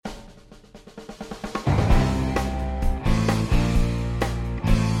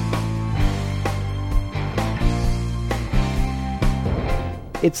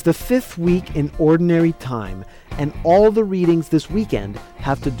It's the 5th week in Ordinary Time, and all the readings this weekend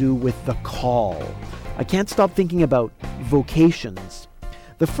have to do with the call. I can't stop thinking about vocations.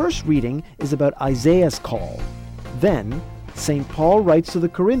 The first reading is about Isaiah's call. Then, St. Paul writes to the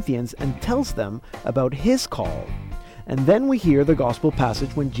Corinthians and tells them about his call. And then we hear the gospel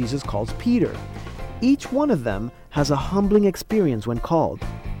passage when Jesus calls Peter. Each one of them has a humbling experience when called.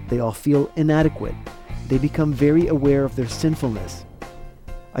 They all feel inadequate. They become very aware of their sinfulness.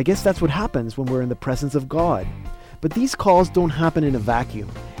 I guess that's what happens when we're in the presence of God. But these calls don't happen in a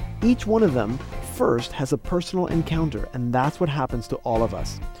vacuum. Each one of them first has a personal encounter, and that's what happens to all of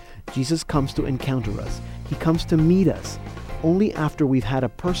us. Jesus comes to encounter us. He comes to meet us. Only after we've had a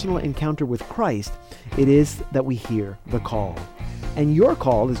personal encounter with Christ, it is that we hear the call. And your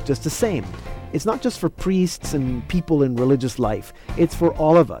call is just the same. It's not just for priests and people in religious life. It's for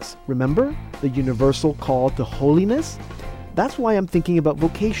all of us. Remember the universal call to holiness? That's why I'm thinking about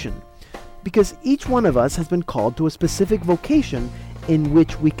vocation. Because each one of us has been called to a specific vocation in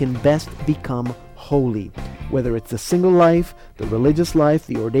which we can best become holy. Whether it's the single life, the religious life,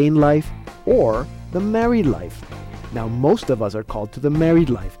 the ordained life, or the married life. Now, most of us are called to the married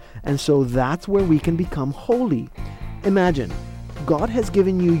life, and so that's where we can become holy. Imagine, God has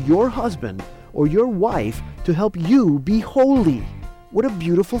given you your husband or your wife to help you be holy. What a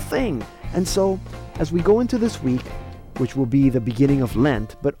beautiful thing. And so, as we go into this week, which will be the beginning of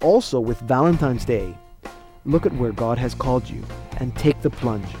Lent, but also with Valentine's Day, look at where God has called you and take the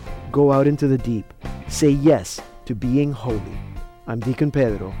plunge. Go out into the deep. Say yes to being holy. I'm Deacon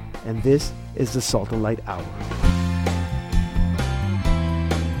Pedro, and this is the Salt and Light Hour.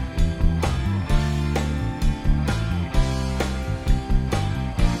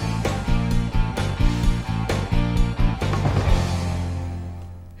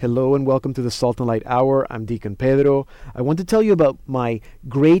 Hello and welcome to the Salt and Light Hour. I'm Deacon Pedro. I want to tell you about my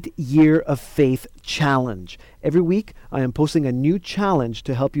Great Year of Faith Challenge. Every week, I am posting a new challenge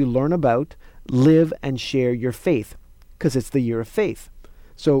to help you learn about, live, and share your faith, because it's the Year of Faith.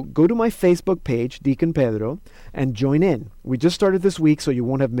 So go to my Facebook page, Deacon Pedro, and join in. We just started this week, so you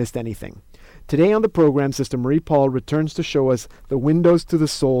won't have missed anything. Today on the program, Sister Marie Paul returns to show us the windows to the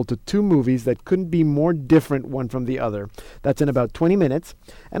soul to two movies that couldn't be more different one from the other. That's in about 20 minutes.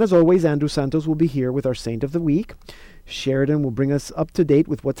 And as always, Andrew Santos will be here with our Saint of the Week. Sheridan will bring us up to date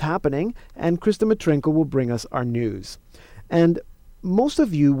with what's happening. And Krista Matrenko will bring us our news. And most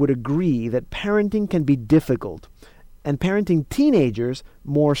of you would agree that parenting can be difficult. And parenting teenagers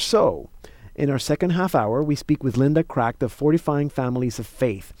more so. In our second half hour, we speak with Linda Crack of Fortifying Families of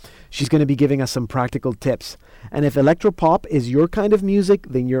Faith. She's going to be giving us some practical tips. And if electropop is your kind of music,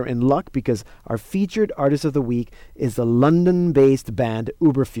 then you're in luck because our featured artist of the week is the London-based band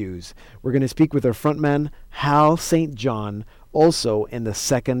Uberfuse. We're going to speak with their frontman, Hal St. John, also in the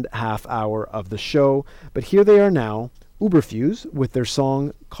second half hour of the show. But here they are now, Uberfuse, with their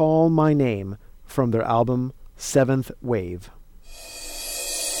song Call My Name from their album Seventh Wave.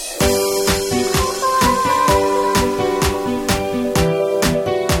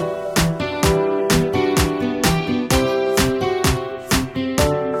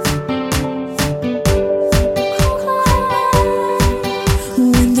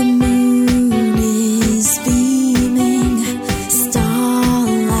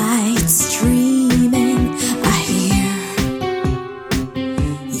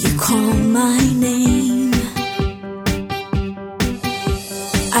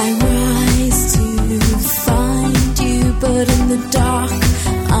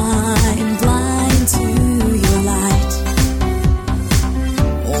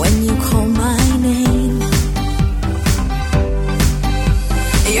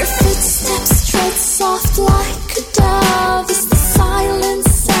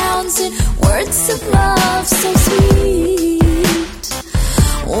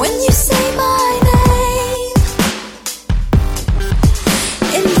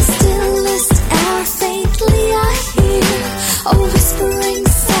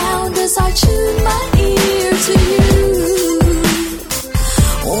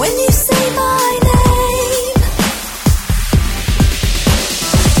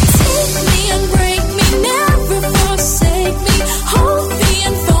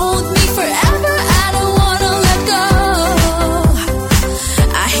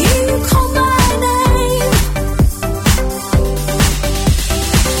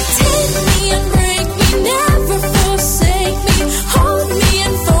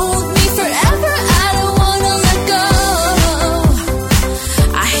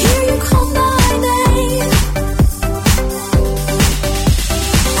 I hear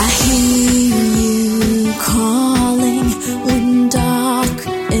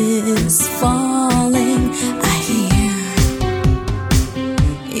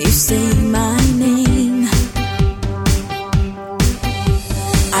say my name,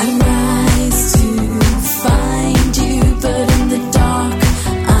 I rise to find you, but in the dark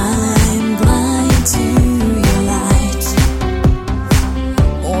I'm blind to your light.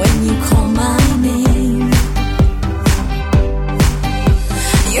 When you call my name,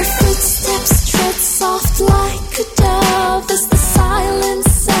 your footsteps tread soft like a dove as the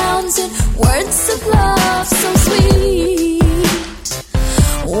silence sounds in words of love so sweet.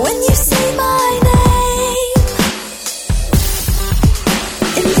 When you say my name,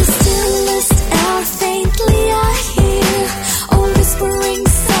 in the stillest hour faintly I hear a whispering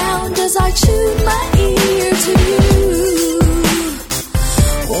sound as I tune my ear to you.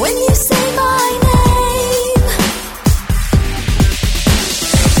 When you say my name,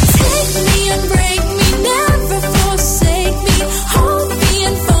 take me and break me, never forsake me, hold me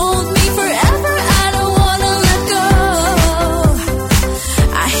and fold me forever, I don't wanna let go.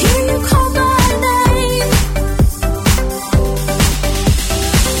 I hear you call my name.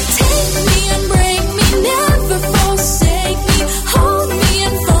 Take me and break me, never forsake me, hold me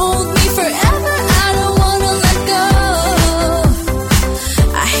and fold me forever, I don't wanna let go.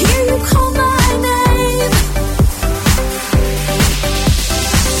 I hear you call my name.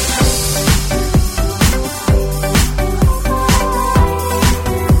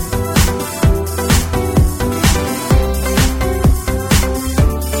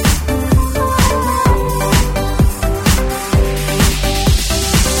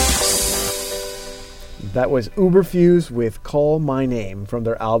 That was Uberfuse with Call My Name from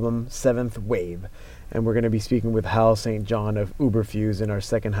their album Seventh Wave. And we're going to be speaking with Hal St. John of Uberfuse in our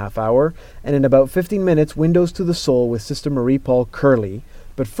second half hour. And in about 15 minutes, Windows to the Soul with Sister Marie Paul Curley.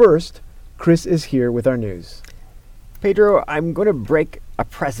 But first, Chris is here with our news. Pedro, I'm going to break a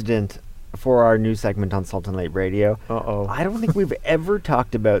precedent for our news segment on Sultan Late Radio. Uh-oh. I don't think we've ever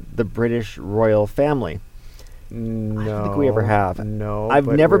talked about the British royal family. No. I don't think we ever have. No. I've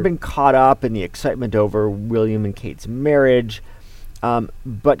but never we're- been caught up in the excitement over William and Kate's marriage,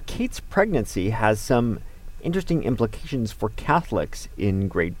 but Kate's pregnancy has some interesting implications for Catholics in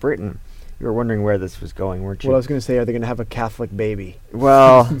Great Britain. You were wondering where this was going, weren't you? Well, I was going to say, are they going to have a Catholic baby?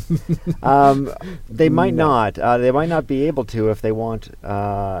 Well, they might not. They might not be able to if they want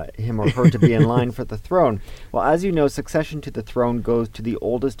him or her to be in line for the throne. Well, as you know, succession to the throne goes to the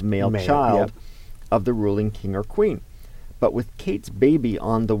oldest male child yep. of the ruling king or queen. But with Kate's baby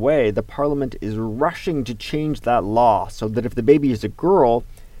on the way, the Parliament is rushing to change that law so that if the baby is a girl,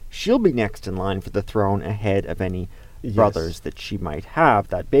 she'll be next in line for the throne ahead of any Yes. brothers that she might have,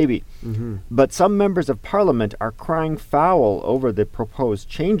 that baby. Mm-hmm. But some members of Parliament are crying foul over the proposed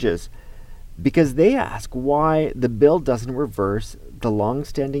changes because they ask why the bill doesn't reverse the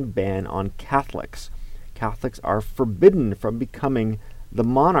long-standing ban on Catholics. Catholics are forbidden from becoming the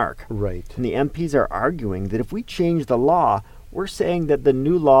monarch. Right. And the MPs are arguing that if we change the law, we're saying that the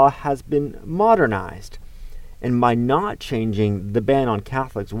new law has been modernized. And by not changing the ban on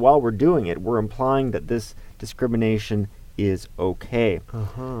Catholics while we're doing it, we're implying that this discrimination is okay.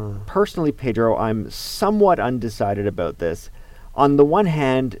 Uh-huh. Personally, Pedro, I'm somewhat undecided about this. On the one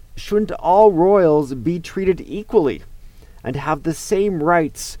hand, shouldn't all royals be treated equally and have the same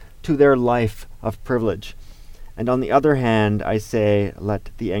rights to their life of privilege? And on the other hand, I say,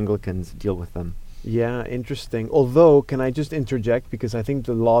 let the Anglicans deal with them. Yeah, interesting. Although, can I just interject? Because I think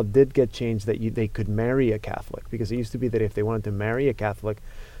the law did get changed that they could marry a Catholic. Because it used to be that if they wanted to marry a Catholic,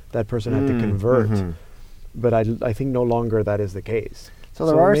 that person had to convert. Mhm. But I think no longer that is the case. So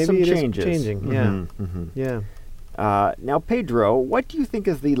there are maybe some it is changes. changing, yeah. Mhm, mhm. Yeah. Now, Pedro, what do you think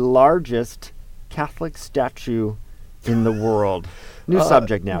is the largest Catholic statue in the world? New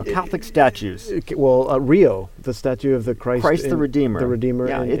subject now, Catholic statues. Well, Rio, the statue of the Christ the Redeemer. The Redeemer.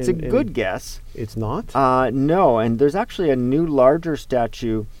 Yeah, it's a good guess. It's not? No, and there's actually a new larger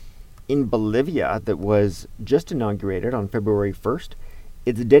statue in Bolivia that was just inaugurated on February 1st.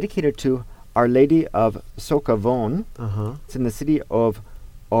 It's dedicated to Our Lady of Socavón. Uh-huh. It's in the city of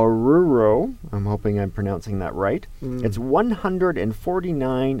Oruro. I'm hoping I'm pronouncing that right. Mm. It's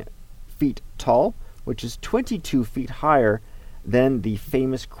 149 feet tall, which is 22 feet higher than the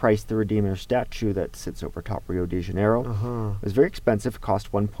famous Christ the Redeemer statue that sits over top Rio de Janeiro. Uh-huh. It was very expensive,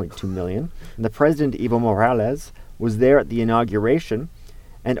 cost $1.2 million. And the president, Evo Morales, was there at the inauguration.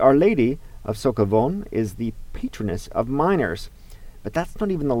 And Our Lady of Socavón is the patroness of miners. But that's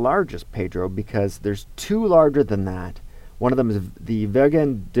not even the largest, Pedro, because there's two larger than that. One of them is the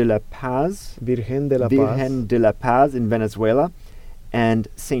Virgen de la Paz. Virgen de la Paz. Virgen de la Paz in Venezuela. And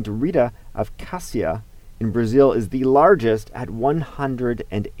Saint Rita of Cassia in Brazil is the largest at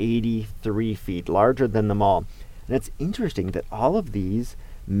 183 feet, larger than them all. And it's interesting that all of these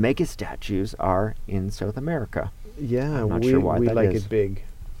mega statues are in South America. Yeah, I'm not we, sure why we that like is. it big.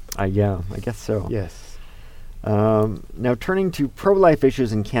 Yeah, I guess so. Yes. Now, turning to pro-life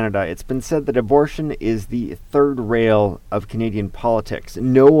issues in Canada, it's been said that abortion is the third rail of Canadian politics.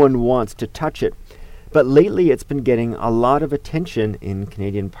 No one wants to touch it. But lately, it's been getting a lot of attention in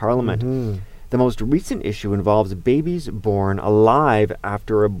Canadian Parliament. Mm-hmm. The most recent issue involves babies born alive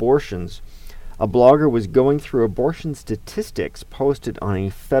after abortions. A blogger was going through abortion statistics posted on a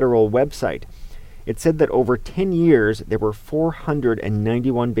federal website. It said that over 10 years, there were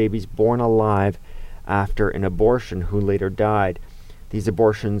 491 babies born alive after an abortion who later died. These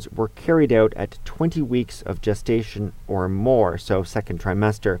abortions were carried out at 20 weeks of gestation or more, so second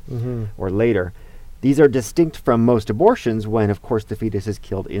trimester or later. These are distinct from most abortions when, of course, the fetus is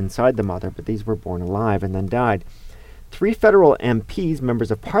killed inside the mother, but these were born alive and then died. 3 federal MPs, members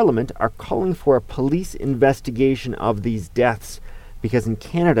of Parliament, are calling for a police investigation of these deaths because in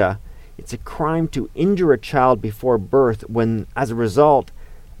Canada, it's a crime to injure a child before birth when, as a result,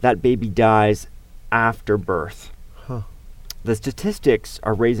 that baby dies after birth. Huh. The statistics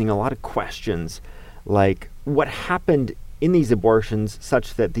are raising a lot of questions, like what happened in these abortions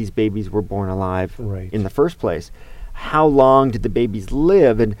such that these babies were born alive Right. in the first place. How long did the babies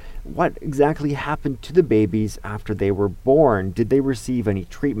live, and what exactly happened to the babies after they were born? Did they receive any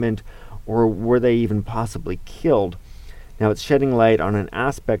treatment, or were they even possibly killed? Now, it's shedding light on an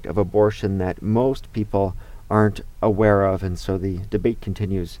aspect of abortion that most people aren't aware of, and so the debate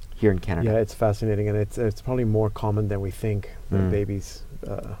continues here in Canada. Yeah, it's fascinating, and it's probably more common than we think that babies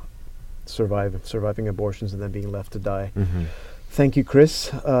surviving abortions and then being left to die. Thank you,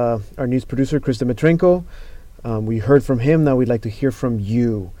 Chris. Our news producer, Chris Dimitrenko. We heard from him. Now we'd like to hear from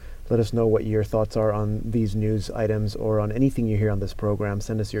you. Let us know what your thoughts are on these news items or on anything you hear on this program.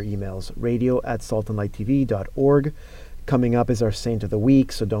 Send us your emails, radio@saltandlighttv.org. Coming up is our Saint of the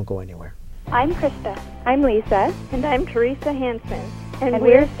Week, so don't go anywhere. I'm Krista. I'm Lisa. And I'm Teresa Hansen. And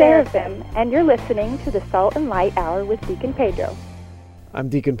we're Seraphim. And you're listening to the Salt and Light Hour with Deacon Pedro. I'm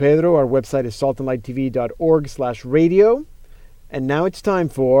Deacon Pedro. Our website is saltandlighttv.org/radio. And now it's time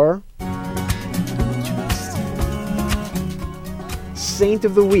for Saint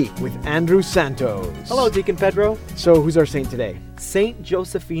of the Week with Andrew Santos. Hello, Deacon Pedro. So who's our saint today? Saint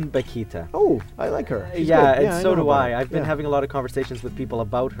Josephine Bakhita. Oh, I like her. She's Yeah, good. and so know do about I. her. I've been Yeah. having a lot of conversations with people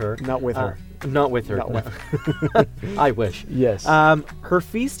about her. Not with her. Not with her. Not no. with I wish. Yes. Her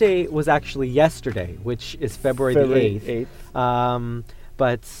feast day was actually yesterday, which is February the 8th.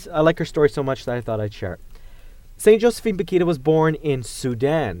 But I like her story so much that I thought I'd share it. Saint Josephine Bakhita was born in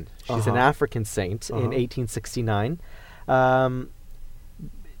Sudan. She's an African saint in 1869.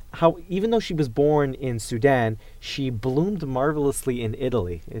 Even though she was born in Sudan, she bloomed marvelously in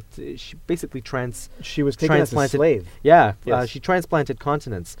Italy. She basically she was taken as a slave. Yeah, Yes. she transplanted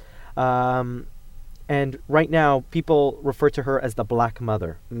continents. And right now, people refer to her as the Black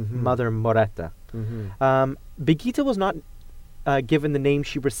Mother, Mother Moreta. Bakhita was not given the name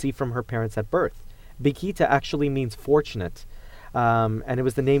she received from her parents at birth. Bakhita actually means fortunate, and it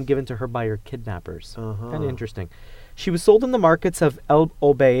was the name given to her by her kidnappers. Kind of interesting. She was sold in the markets of El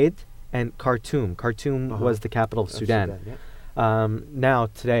Obeid and Khartoum. Khartoum was the capital of Sudan. Now,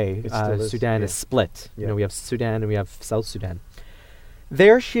 today, It still is, Sudan yeah. is split. Yeah. You know, we have Sudan and we have South Sudan.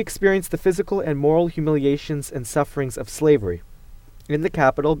 There, she experienced the physical and moral humiliations and sufferings of slavery. In the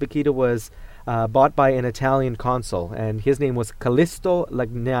capital, Bakhita was bought by an Italian consul, and his name was Callisto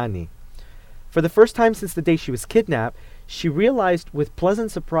Lagnani. For the first time since the day she was kidnapped, she realized with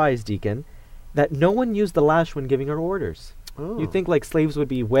pleasant surprise, Deacon, that no one used the lash when giving her orders. You'd think like slaves would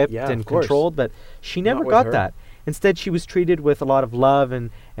be whipped Yeah, and of course. controlled, but she never Not with got her. that. Instead, she was treated with a lot of love and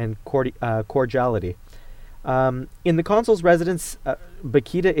cordiality. In the consul's residence,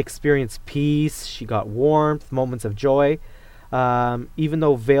 Bakhita experienced peace. She got warmth, moments of joy, even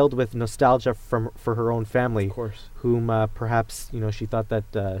though veiled with nostalgia for her own family, Of course. whom perhaps she thought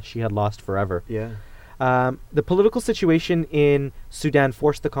that she had lost forever. Yeah. The political situation in Sudan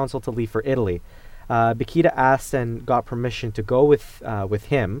forced the consul to leave for Italy. Bakhita asked and got permission to go with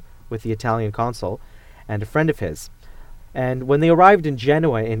him, with the Italian consul, and a friend of his. And when they arrived in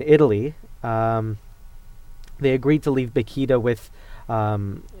Genoa in Italy, they agreed to leave Bakhita with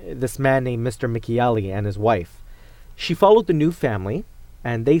this man named Mr. Michieli and his wife. She followed the new family,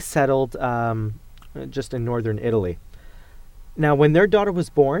 and they settled just in northern Italy. Now, when their daughter was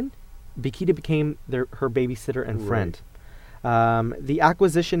born, Bakhita became her babysitter and friend. The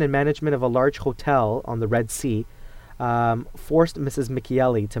acquisition and management of a large hotel on the Red Sea forced Mrs.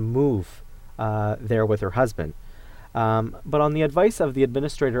 Michieli to move there with her husband. But on the advice of the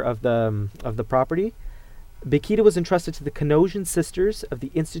administrator of the property, Bakita was entrusted to the Canosian Sisters of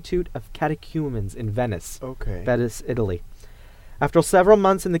the Institute of Catechumens in Venice, Okay. Italy. After several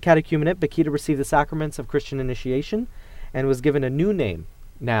months in the catechumenate, Bakita received the sacraments of Christian initiation and was given a new name.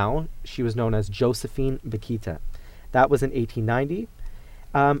 Now, she was known as Josephine Bakita. That was in 1890.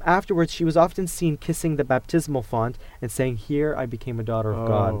 Afterwards, she was often seen kissing the baptismal font and saying, "Here I became a daughter of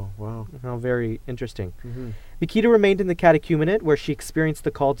God." Oh, wow. How very interesting. Mm-hmm. Bakita remained in the catechumenate, where she experienced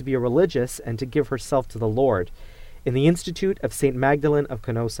the call to be a religious and to give herself to the Lord, in the Institute of St. Magdalene of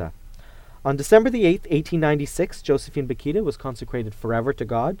Canossa. On December the 8th, 1896, Josephine Bakita was consecrated forever to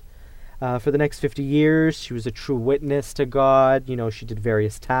God. For the next 50 years, she was a true witness to God. She did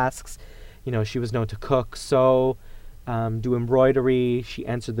various tasks. She was known to cook, sew, do embroidery. She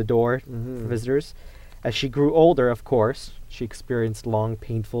answered the door for visitors. As she grew older, of course, she experienced long,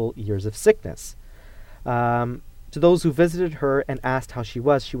 painful years of sickness. To those who visited her and asked how she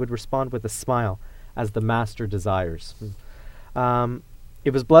was, she would respond with a smile, as the Master desires.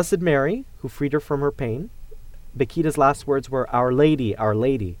 It was Blessed Mary who freed her from her pain. Bakita's last words were, Our Lady,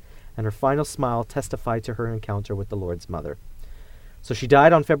 and her final smile testified to her encounter with the Lord's Mother. So she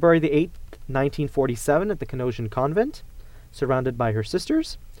died on February the 8th, 1947 at the Canosian Convent, surrounded by her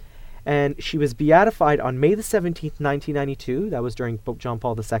sisters. And she was beatified on May the 17th, 1992. That was during Pope John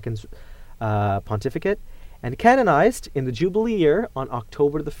Paul II's pontificate. And canonized in the Jubilee year on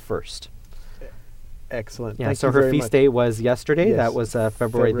October the 1st. Excellent. Yeah, Thank so you her very feast much. day was yesterday. Yes. That was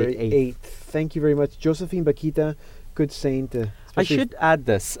February the 8th. Thank you very much. Josephine Bakita, good saint. I especially- should add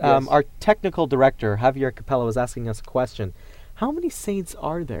this. Yes. Our technical director, Javier Capella, was asking us a question. How many saints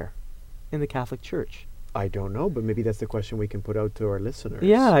are there in the Catholic Church? I don't know, but maybe that's the question we can put out to our listeners.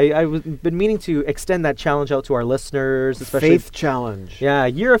 Yeah, I've been meaning to extend that challenge out to our listeners, especially. Faith challenge. Yeah,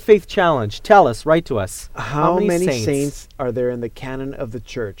 Year of Faith challenge. Tell us, write to us. How many saints are there in the canon of the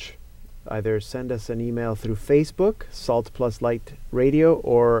Church? Either send us an email through Facebook, Salt Plus Light Radio,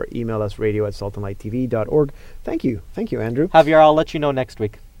 or email us radio@saltandlighttv.org. Thank you. Thank you, Andrew. Javier, I'll let you know next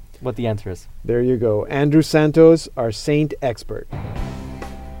week what the answer is. There you go. Andrew Santos, our saint expert.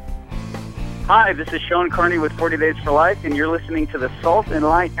 Hi, this is Sean Carney with 40 Days for Life, and you're listening to the Salt and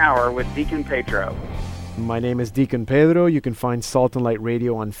Light Hour with Deacon Pedro. My name is Deacon Pedro. You can find Salt and Light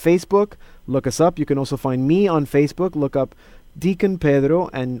Radio on Facebook. Look us up. You can also find me on Facebook. Look up Deacon Pedro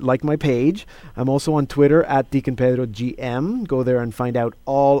and like my page. I'm also on Twitter at Deacon Pedro GM. Go there and find out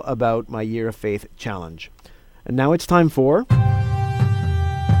all about my Year of Faith challenge. And now it's time for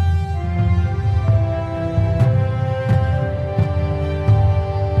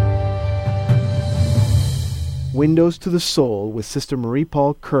Windows to the Soul with Sister Marie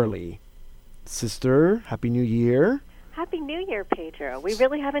Paul Curley. Sister, Happy New Year. Happy New Year, Pedro. We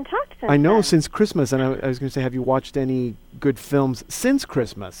really haven't talked since I know, then. since Christmas. And I was going to say, have you watched any good films since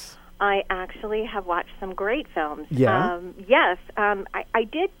Christmas? I actually have watched some great films. Yeah? Yes. I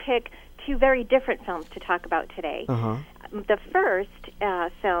did pick two very different films to talk about today. Uh-huh. The first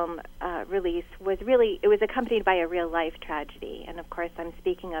film release was it was accompanied by a real-life tragedy. And, of course, I'm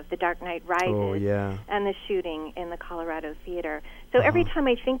speaking of The Dark Knight Rises Oh, yeah. and the shooting in the Colorado Theater. So every time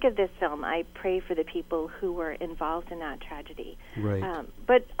I think of this film, I pray for the people who were involved in that tragedy. Right.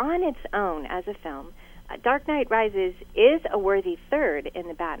 But on its own, as a film, Dark Knight Rises is a worthy third in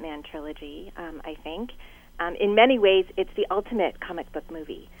the Batman trilogy, I think. In many ways, it's the ultimate comic book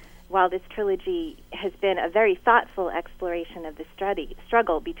movie. While this trilogy has been a very thoughtful exploration of the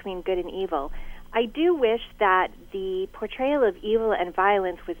struggle between good and evil, I do wish that the portrayal of evil and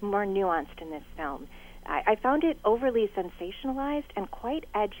violence was more nuanced in this film. I found it overly sensationalized and quite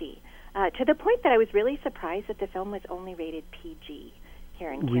edgy, to the point that I was really surprised that the film was only rated PG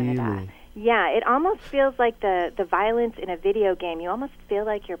here in Canada. Really? Yeah, it almost feels like the violence in a video game. You almost feel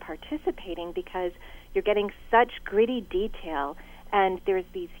like you're participating because you're getting such gritty detail, and there's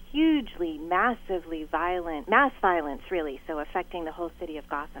these hugely, massively violent, mass violence, really, so affecting the whole city of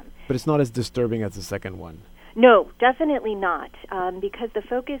Gotham. But it's not as disturbing as the second one. No, definitely not, because the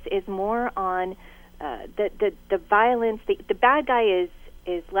focus is more on the violence. The bad guy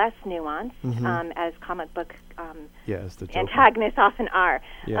is less nuanced, as comic book Yes, the Joker. antagonists often are.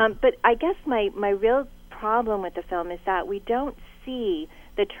 Yeah. But I guess my real problem with the film is that we don't see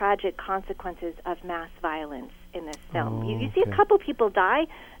the tragic consequences of mass violence in this film. You see a couple people die,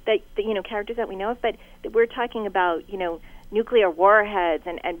 that characters that we know of, but we're talking about nuclear warheads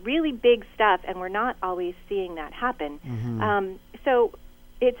and really big stuff, and we're not always seeing that happen. So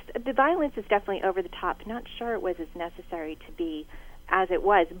the violence is definitely over the top. Not sure it was as necessary to be as it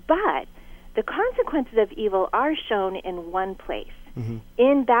was, but the consequences of evil are shown in one place,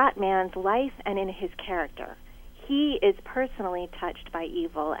 in Batman's life and in his character. he is personally touched by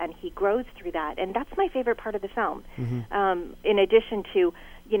evil, and he grows through that. And that's my favorite part of the film. In addition to,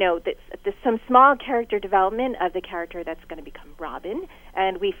 some small character development of the character that's going to become Robin,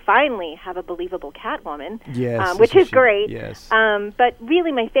 and we finally have a believable Catwoman, which is great. Yes. But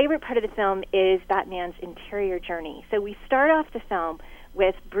really, my favorite part of the film is Batman's interior journey. So we start off the film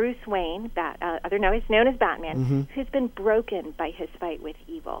with Bruce Wayne, otherwise known as Batman, who's been broken by his fight with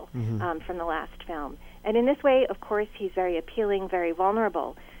evil from the last film. And in this way, of course, he's very appealing, very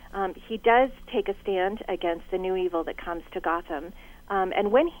vulnerable. He does take a stand against the new evil that comes to Gotham.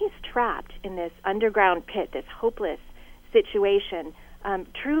 And when he's trapped in this underground pit, this hopeless situation,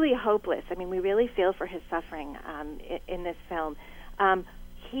 truly hopeless, I mean, we really feel for his suffering in this film.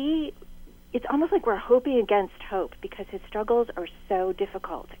 It's almost like we're hoping against hope because his struggles are so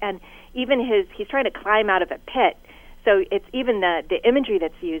difficult. And even he's trying to climb out of a pit. So it's even the imagery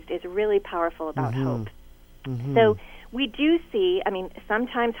that's used is really powerful about hope. So we do see,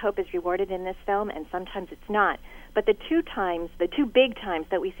 sometimes hope is rewarded in this film and sometimes it's not. But the two big times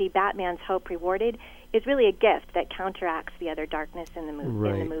that we see Batman's hope rewarded is really a gift that counteracts the other darkness in the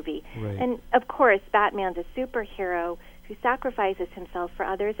movie. Right. And of course, Batman's a superhero who sacrifices himself for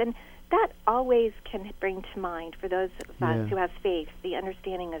others, and that always can bring to mind, for those of us who have faith, the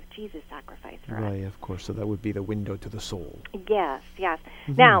understanding of Jesus' sacrifice for us. Right, of course. So that would be the window to the soul. Yes.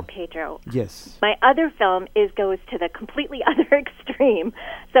 Now, Pedro. Yes. My other film goes to the completely other extreme.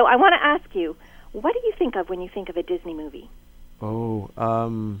 So I want to ask you, what do you think of when you think of a Disney movie? Oh,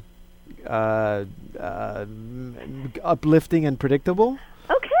 uplifting and predictable?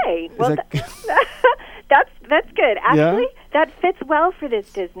 Okay. Well, that's good. Actually, that fits well for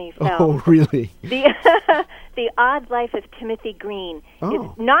this Disney film. Oh, really? The Odd Life of Timothy Green is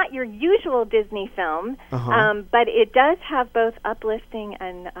not your usual Disney film, but it does have both uplifting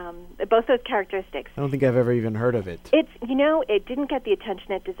and both those characteristics. I don't think I've ever even heard of it. It didn't get the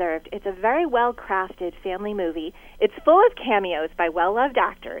attention it deserved. It's a very well-crafted family movie. It's full of cameos by well-loved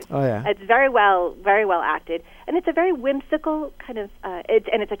actors. Oh, yeah. It's very well acted, and it's a very whimsical kind of,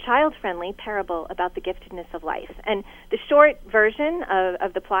 it's a child-friendly parable about the giftedness of life. And the short version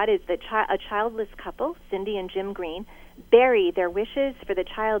of the plot is that a childless couple, Cindy and Jim Green, bury their wishes for the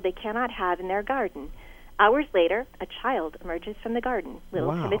child they cannot have in their garden. Hours later, a child emerges from the garden,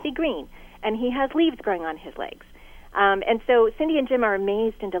 little Timothy Green, and he has leaves growing on his legs. And so Cindy and Jim are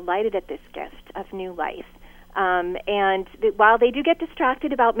amazed and delighted at this gift of new life. While they do get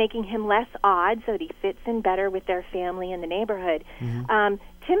distracted about making him less odd so that he fits in better with their family and the neighborhood,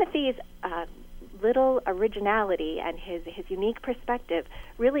 Timothy's little originality and his unique perspective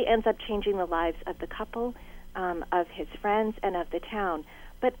really ends up changing the lives of the couple, of his friends, and of the town.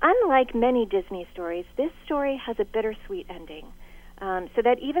 But unlike many Disney stories, this story has a bittersweet ending. So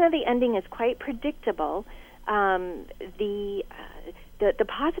that even though the ending is quite predictable, the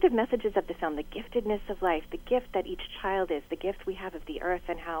positive messages of the film, the giftedness of life, the gift that each child is, the gift we have of the earth,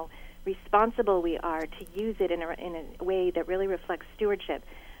 and how responsible we are to use it in a way that really reflects stewardship.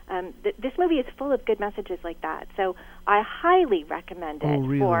 This movie is full of good messages like that, so I highly recommend it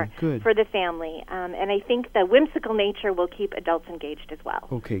for the family. And I think the whimsical nature will keep adults engaged as well.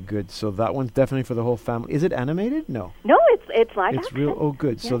 Okay, good. So that one's definitely for the whole family. Is it animated? No. No, it's live action. It's real. Oh,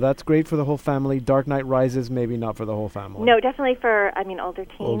 good. Yeah. So that's great for the whole family. Dark Knight Rises, maybe not for the whole family. No, definitely for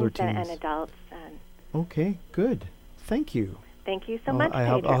older teens. And adults. Okay, good. Thank you. Thank you so much.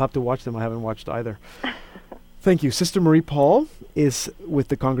 I'll have to watch them. I haven't watched either. Thank you. Sister Marie Paul is with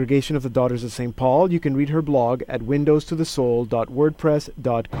the Congregation of the Daughters of St. Paul. You can read her blog at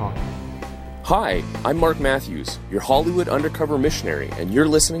windowstothesoul.wordpress.com. Hi, I'm Mark Matthews, your Hollywood undercover missionary, and you're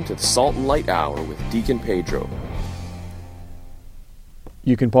listening to the Salt and Light Hour with Deacon Pedro.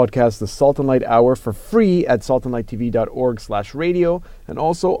 You can podcast the Salt and Light Hour for free at saltandlighttv.org/radio and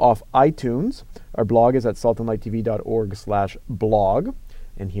also off iTunes. Our blog is at saltandlighttv.org/blog.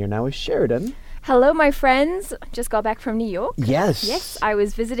 And here now is Sheridan. Hello, my friends. Just got back from New York. Yes, I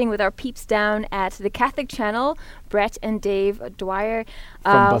was visiting with our peeps down at the Catholic Channel, Brett and Dave Dwyer.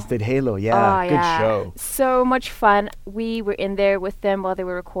 From Busted Halo, good show. So much fun. We were in there with them while they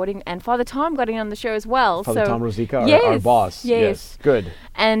were recording, and Father Tom got in on the show as well. Father Tom Rosica, our boss. Yes, good.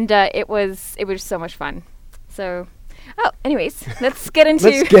 And it was so much fun. So... anyways, let's get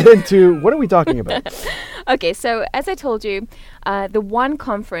into... what are we talking about? Okay, so as I told you, the One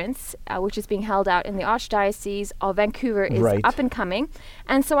Conference, which is being held out in the Archdiocese of Vancouver, is up and coming.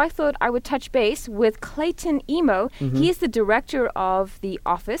 And so I thought I would touch base with Clayton Emo. He is the director of the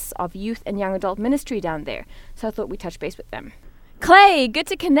Office of Youth and Young Adult Ministry down there. So I thought we'd touch base with them. Clay, good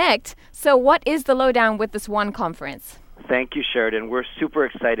to connect. So what is the lowdown with this One Conference? Thank you, Sheridan. We're super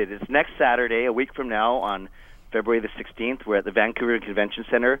excited. It's next Saturday, a week from now, on February the 16th. We're at the Vancouver Convention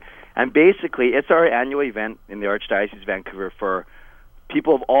Center. And basically, it's our annual event in the Archdiocese of Vancouver for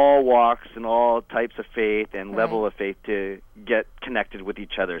people of all walks and all types of faith and level of faith to get connected with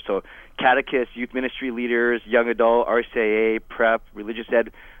each other. So catechists, youth ministry leaders, young adult, RCIA, prep, religious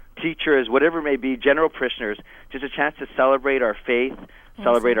ed, teachers, whatever it may be, general parishioners, just a chance to celebrate our faith,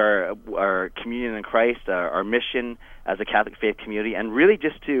 celebrate our communion in Christ, our mission as a Catholic faith community, and really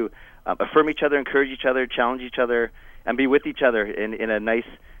just to affirm each other, encourage each other, challenge each other, and be with each other in a nice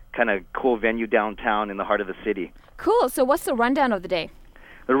kind of cool venue downtown in the heart of the city. Cool. So what's the rundown of the day?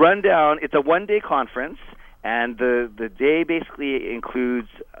 The rundown, it's a one-day conference, and the day basically includes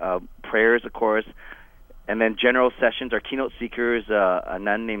prayers, of course, and then general sessions. Our keynote speaker is a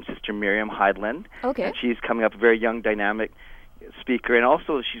nun named Sister Miriam Heidland. Okay. And she's coming up, a very young, dynamic speaker, and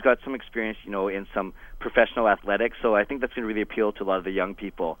also she's got some experience, in some professional athletics, so I think that's going to really appeal to a lot of the young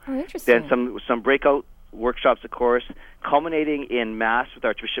people. Oh, interesting. Then some breakout workshops, of course, culminating in Mass with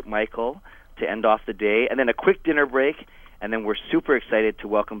Archbishop Michael to end off the day, and then a quick dinner break, and then we're super excited to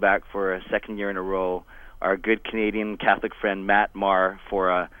welcome back for a second year in a row our good Canadian Catholic friend Matt Maher for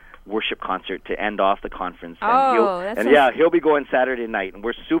a worship concert to end off the conference. He'll be going Saturday night, and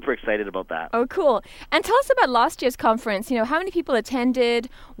we're super excited about that. Oh, cool. And tell us about last year's conference. How many people attended?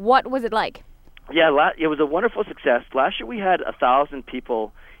 What was it like? Yeah, it was a wonderful success. Last year we had 1,000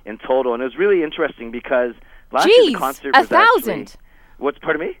 people in total, and it was really interesting because last year the concert was 1,000?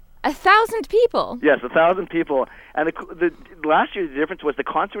 Pardon me? 1,000 people? Yes, 1,000 people. And the last year the difference was the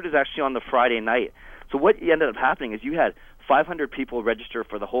concert was actually on the Friday night. So what ended up happening is you had 500 people register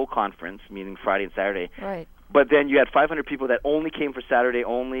for the whole conference, meaning Friday and Saturday. Right. But then you had 500 people that only came for Saturday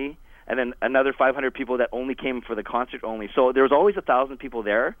only, and then another 500 people that only came for the concert only. So there was always 1,000 people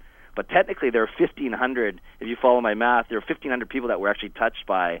there, but technically there were 1,500. If you follow my math, there were 1,500 people that were actually touched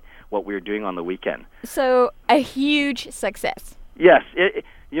by what we were doing on the weekend. So a huge success. Yes.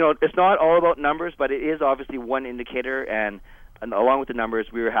 It's not all about numbers, but it is obviously one indicator, and along with the numbers,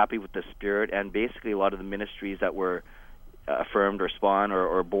 we were happy with the spirit, and basically a lot of the ministries that were affirmed or spawned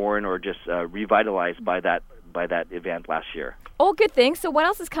or born or just revitalized by that event last year. All good things. So what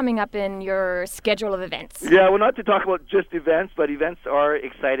else is coming up in your schedule of events? Yeah, well, not to talk about just events, but events are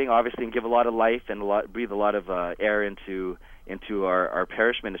exciting, obviously, and give a lot of life and breathe a lot of air into our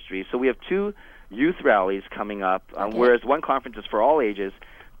parish ministry. So we have 2 youth rallies coming up, whereas one conference is for all ages.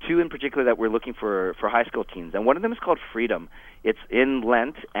 2 in particular that we're looking for high school teens, and one of them is called Freedom. It's in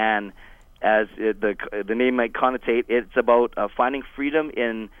Lent, and as the name might connotate, it's about finding freedom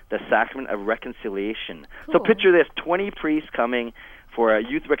in the sacrament of reconciliation. Cool. So picture this, 20 priests coming for a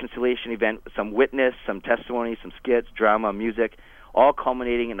youth reconciliation event, some witness, some testimony, some skits, drama, music, all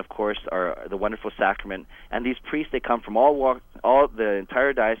culminating in, of course, the wonderful sacrament. And these priests, they come from all the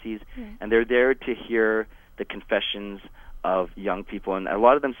entire diocese, and they're there to hear the confessions of young people. And a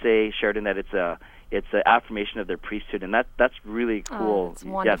lot of them say, Sheridan, that it's an affirmation of their priesthood, and that's really cool. That's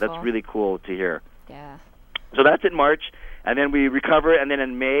wonderful. Yeah, that's really cool to hear. Yeah. So that's in March, and then we recover, and then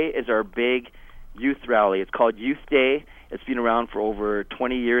in May is our big youth rally. It's called Youth Day. It's been around for over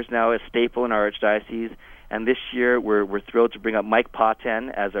 20 years now, a staple in our archdiocese. And this year, we're thrilled to bring up Mike Paten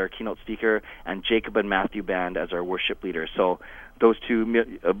as our keynote speaker and Jacob and Matthew Band as our worship leaders. So those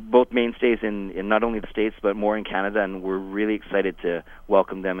 2, both mainstays in not only the States, but more in Canada, and we're really excited to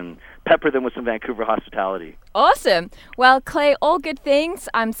welcome them and pepper them with some Vancouver hospitality. Awesome. Well, Clay, all good things.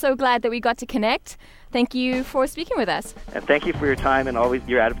 I'm so glad that we got to connect. Thank you for speaking with us. And thank you for your time and always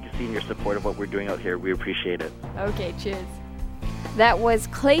your advocacy and your support of what we're doing out here. We appreciate it. Okay, cheers. That was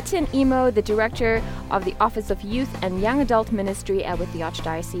Clayton Emo, the Director of the Office of Youth and Young Adult Ministry with the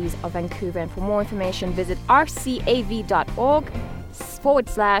Archdiocese of Vancouver. And for more information, visit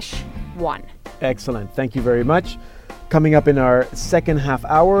rcav.org/1. Excellent. Thank you very much. Coming up in our second half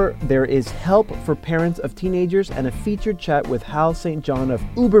hour, there is help for parents of teenagers and a featured chat with Hal St. John of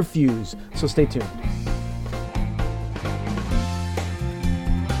Uberfuse. So stay tuned.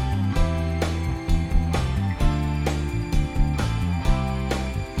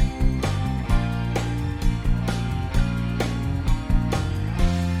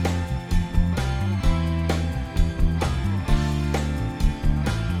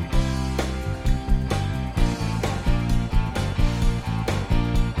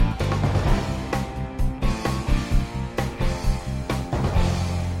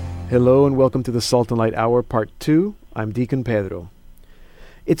 Hello and welcome to the Salt and Light Hour, Part 2. I'm Deacon Pedro.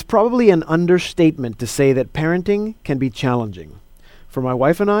 It's probably an understatement to say that parenting can be challenging. For my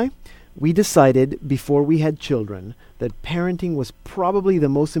wife and I, we decided before we had children that parenting was probably the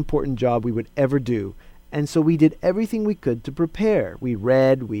most important job we would ever do, and so we did everything we could to prepare. We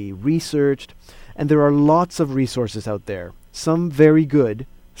read, we researched, And there are lots of resources out there, some very good,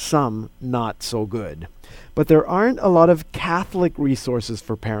 some not so good. But there aren't a lot of Catholic resources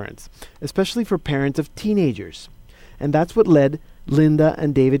for parents, especially for parents of teenagers. And that's what led Linda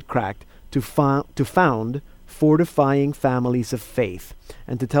and David Kracht to found Fortifying Families of Faith.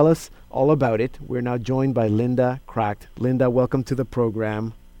 And to tell us all about it, we're now joined by Linda Kracht. Linda, welcome to the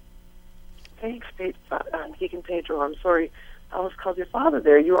program. Thanks, Deacon Pedro. I'm sorry I almost called you father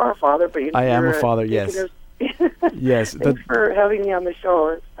there. You are a father, but I am a father, yes. Yes. Thanks for having me on the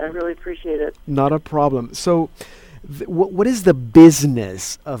show. I really appreciate it. Not a problem. So what is the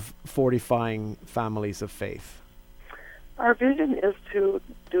business of Fortifying Families of Faith? Our vision is to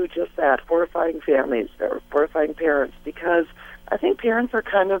do just that, fortifying families, or fortifying parents, because I think parents are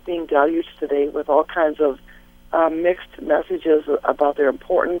kind of being deluged today with all kinds of mixed messages about their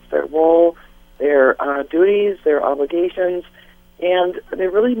importance, their role, their duties, their obligations, and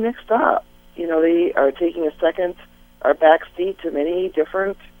they're really mixed up. You know, they are taking a second or back seat to many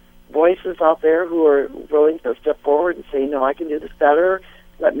different voices out there who are willing to step forward and say, no, I can do this better.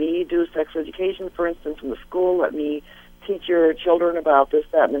 Let me do sex education, for instance, in the school. Let me teach your children about this,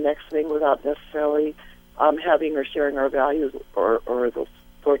 that, and the next thing without necessarily having or sharing our values or those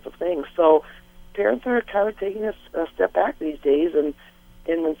sorts of things. So parents are kind of taking a step back these days and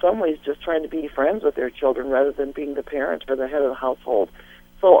in some ways just trying to be friends with their children rather than being the parent or the head of the household.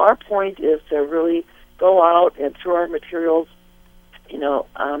 So our point is to really go out and through our materials,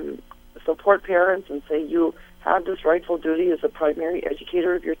 support parents and say you have this rightful duty as a primary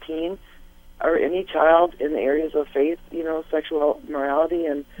educator of your teen or any child in the areas of faith, sexual morality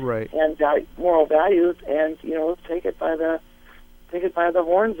and moral values, and take it by the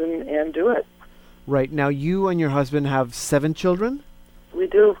horns and do it. Right. Now you and your husband have 7 children? We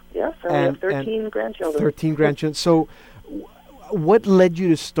do, yes, and we have 13 grandchildren. 13 grandchildren. So what led you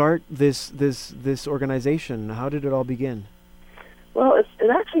to start this organization? How did it all begin? Well, it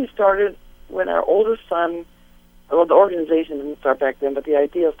actually started when our oldest son, well, the organization didn't start back then, but the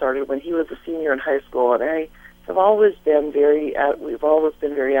idea started when he was a senior in high school, and I have always been we've always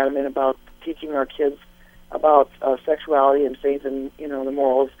been very adamant about teaching our kids about sexuality and faith and, the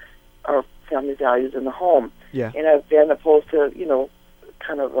morals, our family values in the home. Yeah. And I've been opposed to,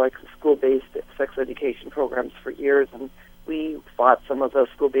 kind of like school-based sex education programs for years, and we fought some of the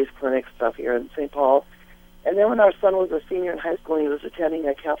school-based clinic stuff here in St. Paul. And then when our son was a senior in high school and he was attending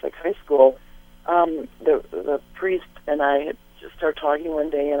a Catholic high school, the priest and I had just started talking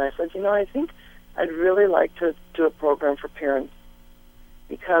one day, and I said, I think I'd really like to do a program for parents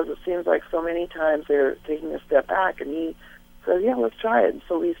because it seems like so many times they're taking a step back. And he said, yeah, let's try it. And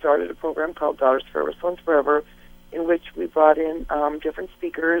so we started a program called Daughters Forever, Sons Forever, in which we brought in different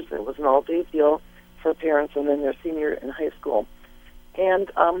speakers. It was an all-day deal for parents and then their senior in high school.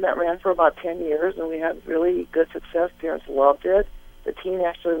 And that ran for about 10 years, and we had really good success. Parents loved it. The teen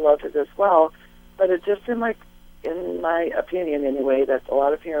actually loved it as well. But it just seemed like, in my opinion anyway, that a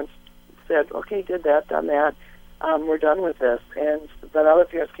lot of parents said, okay, did that, done that, we're done with this. And then other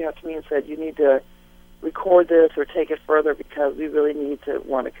parents came up to me and said, you need to record this or take it further because we really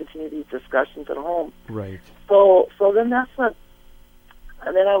want to continue these discussions at home. Right. So then that's what,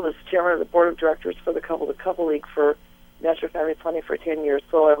 and then I was chairman of the board of directors for the Couple League for Natural Family Planning for 10 years.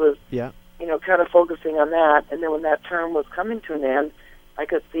 So I was, kind of focusing on that. And then when that term was coming to an end, I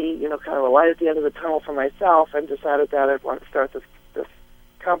could see, kind of a light at the end of the tunnel for myself and decided that I'd want to start this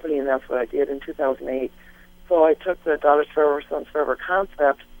company, and that's what I did in 2008. So I took the Daughters Forever, Sons Forever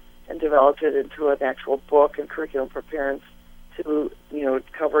concept and developed it into an actual book and curriculum for parents to,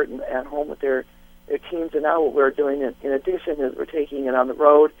 cover it at home with their teens. And now what we're doing in addition is we're taking it on the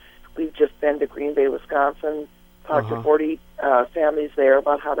road. We've just been to Green Bay, Wisconsin, talked to 40 families there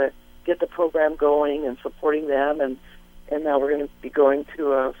about how to get the program going and supporting them. And now we're going to be going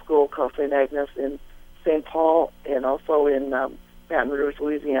to a school called St. Agnes in St. Paul and also in Baton Rouge,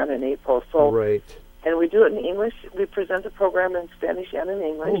 Louisiana in April. So, and we do it in English. We present the program in Spanish and in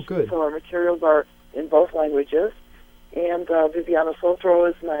English. Oh, good. So our materials are in both languages. And Viviana Sotro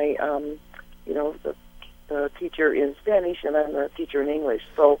is my, the teacher in Spanish, and I'm the teacher in English.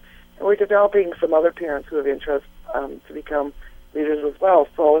 So and we're developing some other parents who have interest to become leaders as well.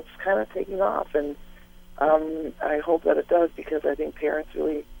 So it's kind of taking off, and I hope that it does because I think parents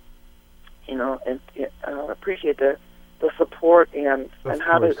really, appreciate the support and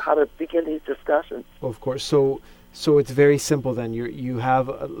how to begin these discussions. Of course. So it's very simple then. You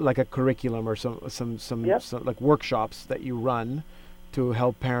have like a curriculum or some like workshops that you run to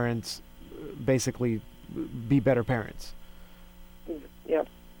help parents basically be better parents. Yep.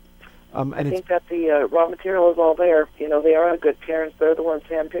 And I think that the raw material is all there. They are good parents. They're the ones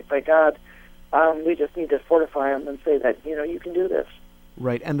handpicked by God We just need to fortify them and say that, you can do this.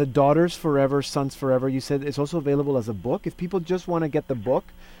 Right. And the Daughters Forever, Sons Forever, you said it's also available as a book. If people just want to get the book,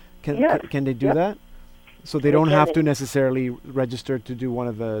 can they do that? So they don't have to necessarily register to do one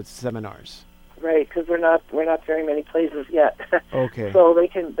of the seminars. Right, because we're not very many places yet. Okay. So they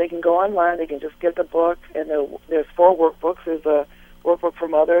can go online. They can just get the book, and there's 4 workbooks. There's a workbook for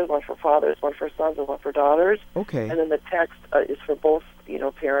mothers, one for fathers, one for sons, and one for daughters. Okay. And then the text is for both,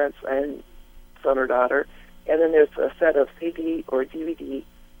 parents and son or daughter. And then there's a set of CD or DVD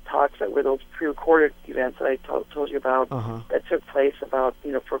talks that were those pre-recorded events that I told you about that took place about,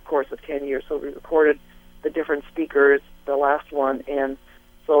 for a course of 10 years. So we recorded the different speakers, the last one, and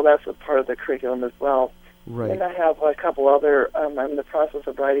so that's a part of the curriculum as well. Right. And I have a couple other, I'm in the process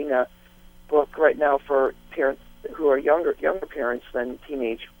of writing a book right now for parents who are younger parents than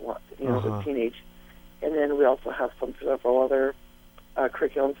teenage, teenage. And then we also have several other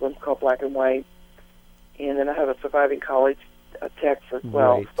curriculums, one called Black and White. And then I have a surviving college text as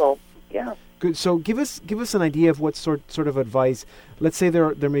well. Right. So, yeah. Good. So give us an idea of what sort of advice. Let's say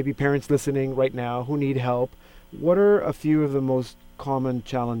there may be parents listening right now who need help. What are a few of the most common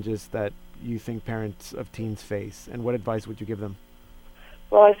challenges that you think parents of teens face, and what advice would you give them?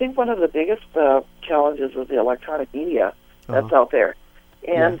 Well, I think one of the biggest challenges is the electronic media that's out there,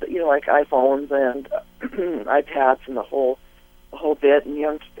 and like iPhones and iPads and the whole bit. And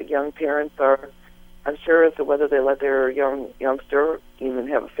young parents are unsure as to whether they let their youngster even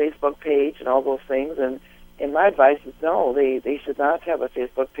have a Facebook page and all those things. And my advice is no, they should not have a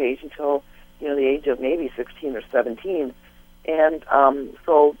Facebook page until the age of maybe 16 or 17. And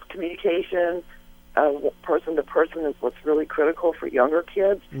so communication, person to person, is what's really critical for younger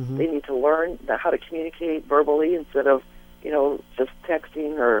kids. Mm-hmm. They need to learn how to communicate verbally instead of just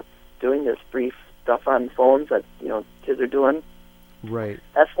texting or doing this brief stuff on phones that kids are doing. Right.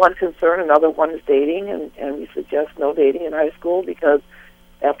 That's one concern. Another one is dating, and we suggest no dating in high school because,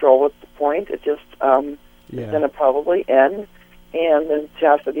 after all, what's the point? It just it's going to probably end. And then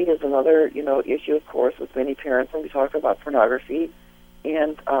chastity is another, issue, of course, with many parents when we talk about pornography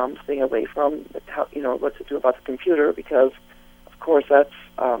and staying away from what to do about the computer because, of course, that's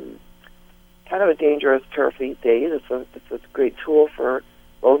kind of a dangerous turf these days. It's a great tool for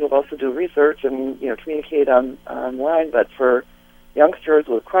those of us who do research and communicate online, but for youngsters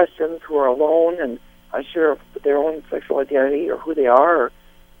with questions who are alone and unsure of their own sexual identity or who they are or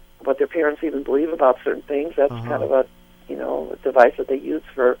what their parents even believe about certain things, that's kind of a device that they use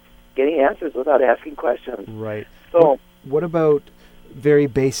for getting answers without asking questions. Right. So, what about very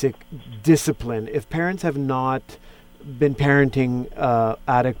basic discipline? If parents have not been parenting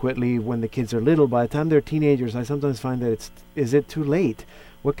adequately when the kids are little, by the time they're teenagers, I sometimes find that is it too late?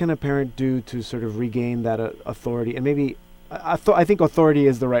 What can a parent do to sort of regain that authority? And maybe I think authority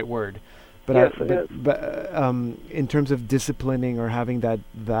is the right word, but yes, but in terms of disciplining or having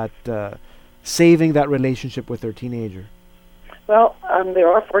that saving that relationship with their teenager. Well,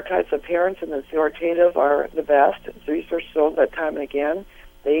 there are 4 types of parents, and the authoritative are the best. The research shows that time and again.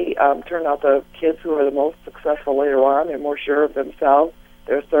 They turn out the kids who are the most successful later on. They're more sure of themselves.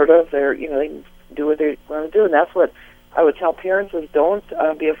 They're assertive. They can do what they want to do, and that's what I would tell parents is don't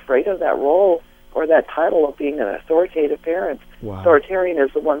be afraid of that role or that title of being an authoritative parent. Wow. Authoritarian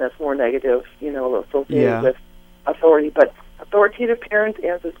is the one that's more negative, associated with authority. But authoritative parent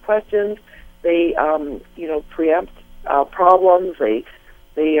answers questions. They, preempt problems.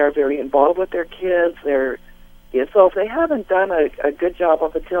 They are very involved with their kids. So if they haven't done a good job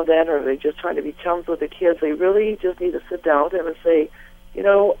up until then, or they're just trying to be chums with the kids, they really just need to sit down with them and say,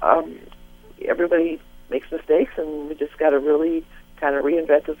 everybody makes mistakes, and we just got to really kind of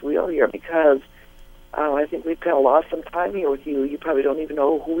reinvent this wheel here because I think we've kind of lost some time here with you. You probably don't even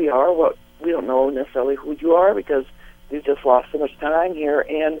know who we are. We don't know necessarily who you are because we've just lost so much time here,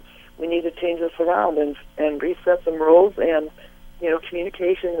 and we need to change this around and reset some rules. And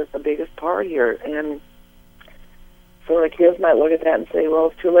communication is the biggest part here. And so the kids might look at that and say, "Well,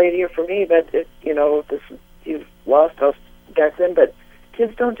 it's too late here for me." But you've lost us back then. But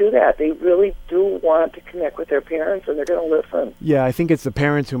kids don't do that. They really do want to connect with their parents, and they're going to listen. Yeah, I think it's the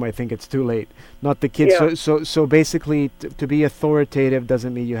parents who might think it's too late, not the kids. Yeah. So basically, to be authoritative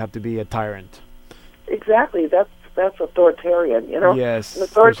doesn't mean you have to be a tyrant. Exactly. That's authoritarian. Yes. An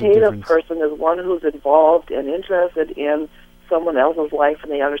authoritative person is one who's involved and interested in someone else's life,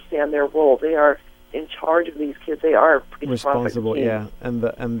 and they understand their role. They are in charge of these kids. They are responsible. Yeah, and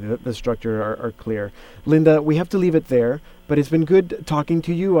the structure are clear. Linda, we have to leave it there. But it's been good talking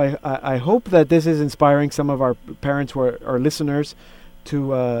to you. I hope that this is inspiring some of our parents who are listeners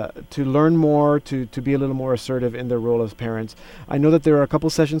to learn more, to be a little more assertive in their role as parents. I know that there are a couple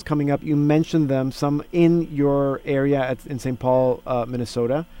sessions coming up. You mentioned them, some in your area in St. Paul,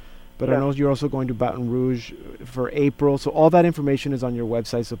 Minnesota, but I know you're also going to Baton Rouge for April. So all that information is on your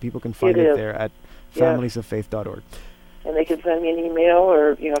website, so people can find it there at familiesoffaith.org. And they can send me an email,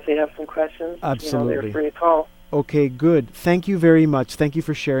 or if they have some questions, absolutely, they're free to call. Okay, good. Thank you very much. Thank you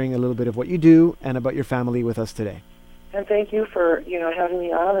for sharing a little bit of what you do and about your family with us today. And thank you for, having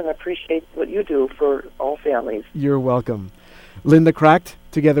me on, and appreciate what you do for all families. You're welcome. Linda Cracked,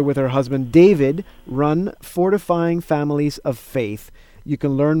 together with her husband David, run Fortifying Families of Faith. You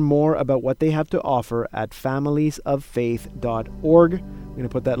can learn more about what they have to offer at familiesoffaith.org. I'm going to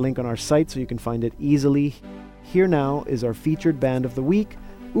put that link on our site so you can find it easily. Here now is our featured band of the week,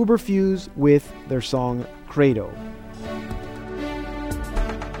 Uberfuse, with their song Credo.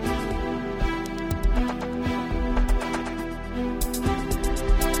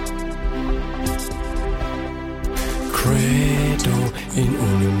 Credo in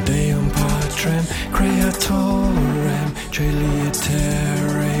unum Deum Patrem Creatorem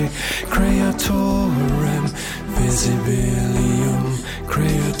Celietere Creatorem Visibilium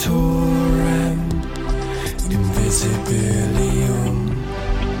Creatorem Invisibilium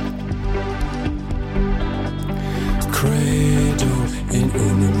Credo in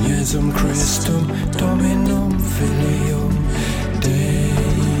unum Iesum Christum Dominum Filium Dei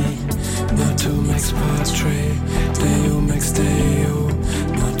Natum ex Patre Deum ex Deo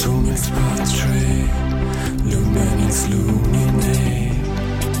Natum ex Patre Lumen ex Lumine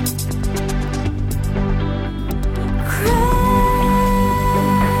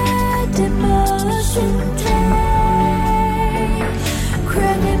Credimus in Te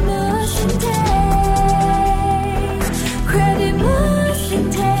Credimus in Te Credimus in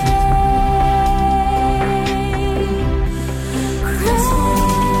Te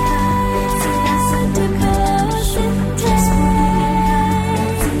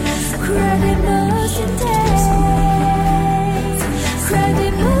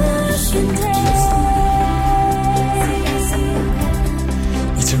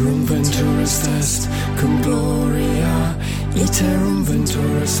Est cum gloria iterum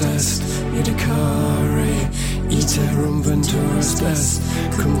venturus est edicare iterum venturus est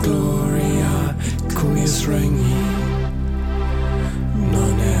cum gloria cuius regni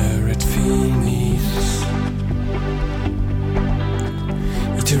non erit finis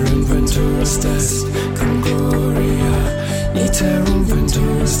iterum venturus est cum gloria iterum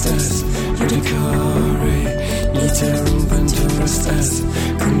venturus est edicare iterum venturus est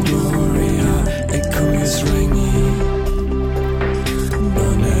cum gloria et cuius regni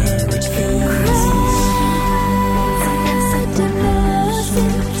non erit finis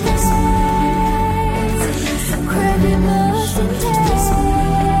Credimus in Te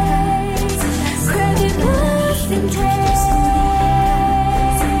Credimus in Te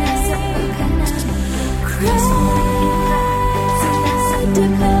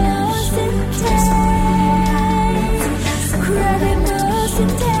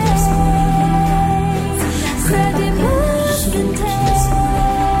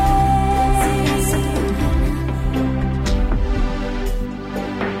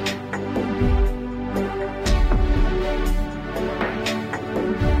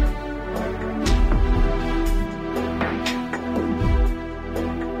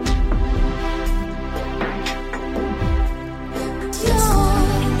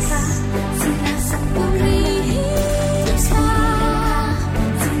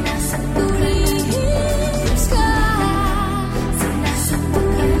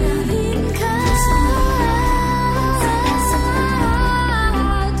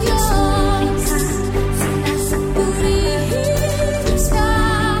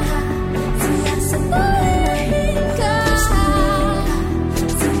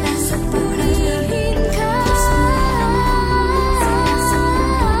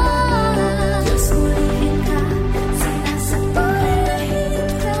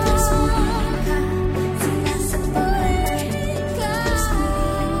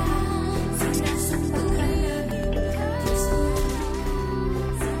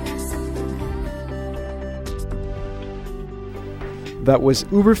That was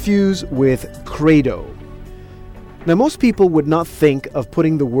Uberfuse with Credo. Now, most people would not think of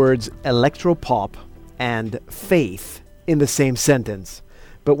putting the words electropop and faith in the same sentence.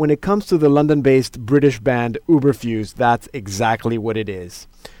 But when it comes to the London-based British band Uberfuse, that's exactly what it is.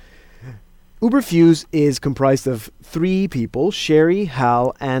 Uberfuse is comprised of 3 people, Sherry,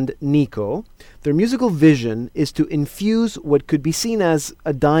 Hal, and Nico. Their musical vision is to infuse what could be seen as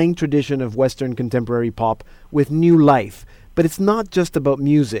a dying tradition of Western contemporary pop with new life, But it's not just about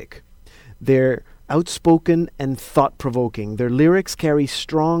music. They're outspoken and thought-provoking. Their lyrics carry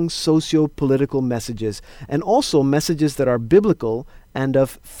strong socio-political messages, and also messages that are biblical and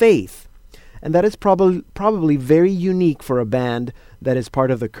of faith. And that is probably very unique for a band that is part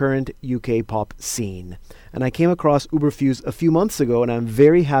of the current UK pop scene. And I came across Uberfuse a few months ago, and I'm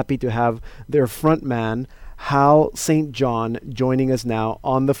very happy to have their frontman, Hal St. John, joining us now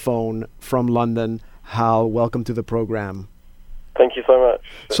on the phone from London. Hal, welcome to the program. Thank you so much.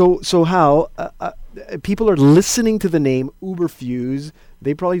 So Hal, people are listening to the name Uberfuse.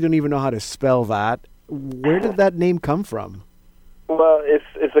 They probably don't even know how to spell that. Where did that name come from? Well,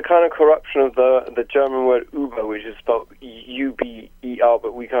 it's a kind of corruption of the German word Uber, which is spelled U-B-E-R,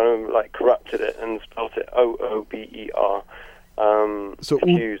 but we kind of like corrupted it and spelled it O-O-B-E-R. So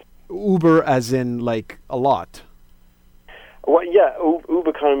Uber as in like a lot? Well, yeah,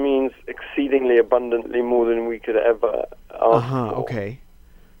 Uber kind of means exceedingly abundantly more than we could ever ask for. Okay.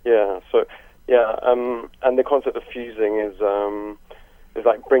 Yeah, so, yeah, and the concept of fusing is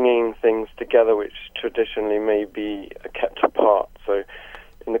like bringing things together which traditionally may be kept apart. So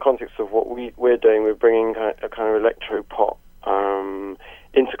in the context of what we're doing, we're bringing a kind of electro-pop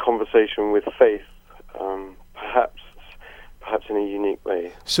into conversation with faith, perhaps in a unique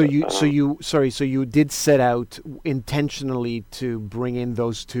way. So you did set out intentionally to bring in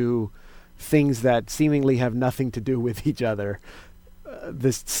those two things that seemingly have nothing to do with each other,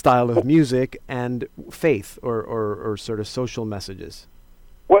 this style of music and faith or sort of social messages.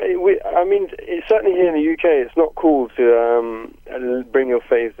 Well, I mean, certainly here in the UK, it's not cool to bring your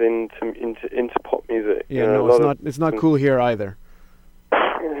faith into pop music. Yeah, no, it's not cool here either.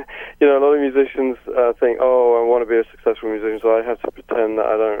 You know, a lot of musicians think, oh, I want to be a successful musician, so I have to pretend that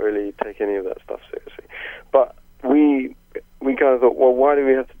I don't really take any of that stuff seriously. But we kind of thought, well, why do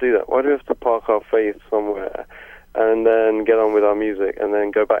we have to do that? Why do we have to park our faith somewhere and then get on with our music and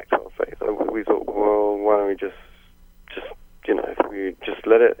then go back to our faith? And we thought, well, why don't we just we just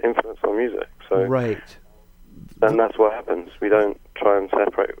let it influence our music. So right. And that's what happens. We don't try and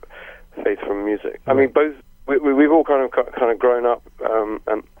separate faith from music. I mean, both we've all kind of grown up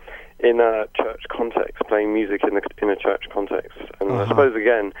in a church context, playing music in a church context. And I suppose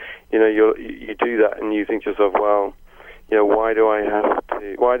again, you know, you do that and you think to yourself, well, you know, why do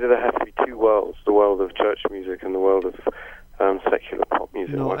there have to be two worlds, the world of church music and the world of secular pop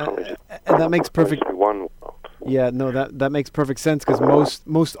music? No, why can't we just and that makes perfect one world? Yeah, no, that makes perfect sense, because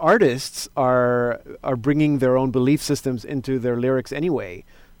most artists are bringing their own belief systems into their lyrics anyway.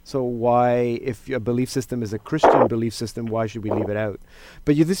 So why, if a belief system is a Christian belief system, why should we leave it out?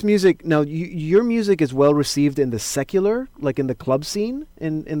 But this music, now your music is well received in the secular, like in the club scene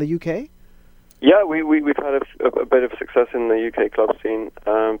in the UK? Yeah, we've had a bit of success in the UK club scene,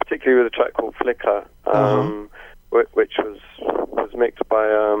 particularly with a track called Flicker, which was mixed by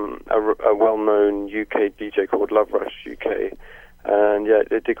a well-known UK DJ called Love Rush UK, and yeah,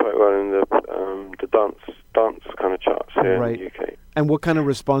 it did quite well in the dance kind of charts here in the UK. And what kind of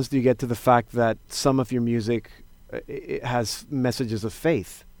response do you get to the fact that some of your music it has messages of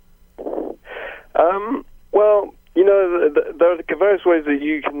faith? Well, you know, there are various ways that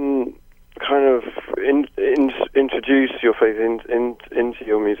you can kind of introduce your faith into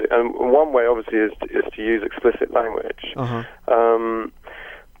your music, and one way obviously is to use explicit language.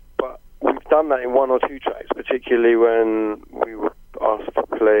 But we've done that in one or two tracks, particularly when we were asked to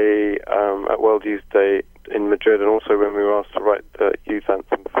play at World Youth Day in Madrid, and also when we were asked to write the youth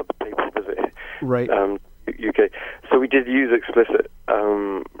anthem for the papal visit UK. So we did use explicit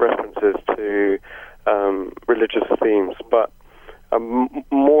references to religious themes, but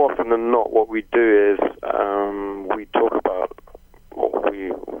more often than not, what we do is we talk about what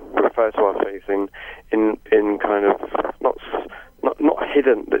we refer to our faith in kind of not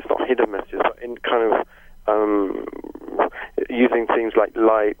hidden. It's not hidden messages, but in kind of using things like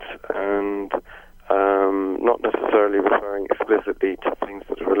light and not necessarily referring explicitly to things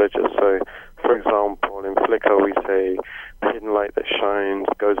that are religious. So, for example, in Flicker we say, "The hidden light that shines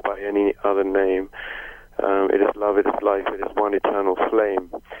goes by any other name. It is love, it is life, it is one eternal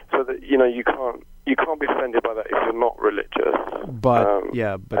flame." So that, you know, you can't be offended by that if you're not religious. But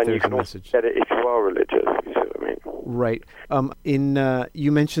and there's a message. Get it if you are religious. You see what I mean? Right.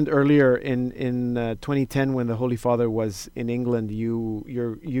 You mentioned earlier in 2010 when the Holy Father was in England,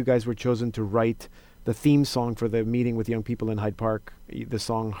 you guys were chosen to write the theme song for the meeting with young people in Hyde Park. The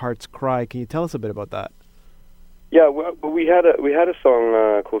song "Heart's Cry." Can you tell us a bit about that? Yeah, well, we had a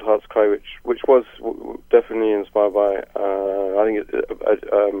song called "Heart's Cry," which was definitely inspired by I think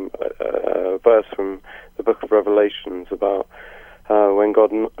a verse from the Book of Revelations about when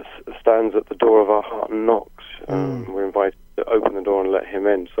God stands at the door of our heart and knocks. We're invited to open the door and let him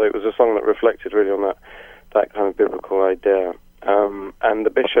in. So it was a song that reflected really on that kind of biblical idea. And the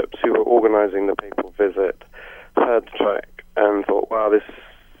bishops who were organising the papal visit heard the track and thought, wow, this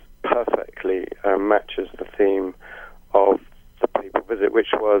perfectly matches the theme of the papal visit,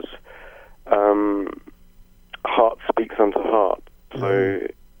 which was heart speaks unto heart. So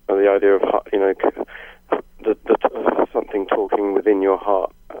the idea of heart, something talking within your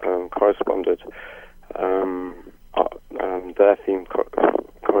heart corresponded. Their theme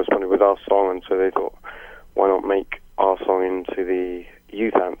corresponded with our song, and so they thought, why not make our song into the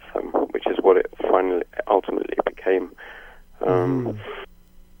youth anthem, which is what it ultimately became. So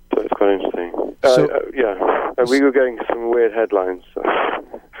it's quite interesting. We were getting some weird headlines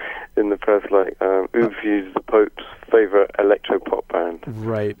in the press, like Oofy's the Pope's favourite electro-pop band.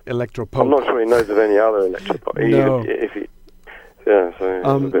 Right, electro-pop. I'm not sure he knows of any other electro-pop. No. So it's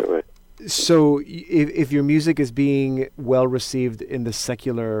a bit weird. So if your music is being well received in the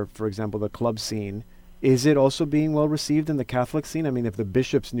secular, for example, the club scene, is it also being well received in the Catholic scene? I mean, if the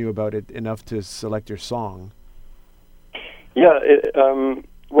bishops knew about it enough to select your song. Yeah,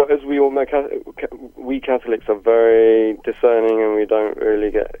 well, as we all know, we Catholics are very discerning, and we don't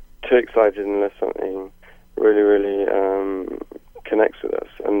really get too excited unless something really, really connects with us.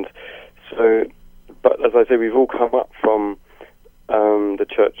 And so, but as I say, we've all come up from the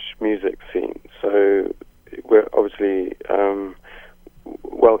church music scene, so we're obviously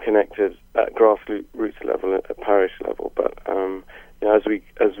well connected at grassroots level, at parish level. But as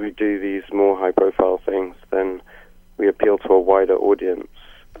we do these more high-profile things, then we appeal to a wider audience,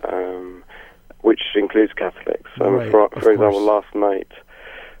 which includes Catholics. Right, for example, last night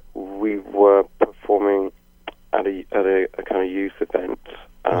we were performing at a kind of youth event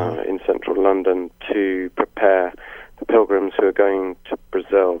in central London to prepare the pilgrims who are going to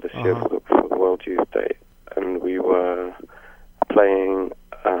Brazil this year for the World Youth Day, and we were playing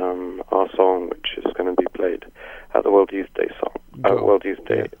our song, which is going to be played at the World Youth Day World Youth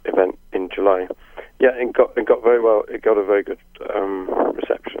Day event in July. Yeah, it got very well. It got a very good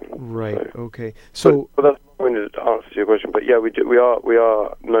reception. Right. Okay. So, but that's not going to answer your question. But yeah, we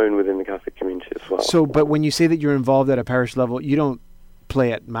are known within the Catholic community as well. So, but when you say that you're involved at a parish level, you don't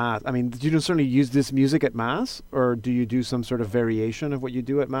play at Mass. I mean, you don't certainly use this music at Mass, or do you do some sort of variation of what you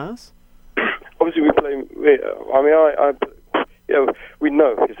do at Mass? Obviously, we play. We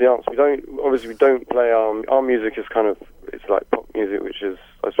know is the answer. We don't play our music is kind of, it's like pop music, which is,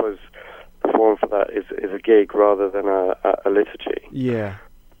 I suppose, the form for that is a gig rather than a liturgy. Yeah.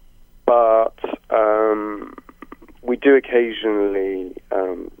 But we do occasionally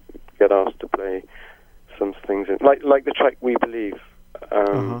get asked to play some things in, like the track "We Believe"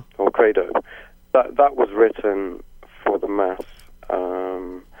 or "Credo." That was written for the Mass,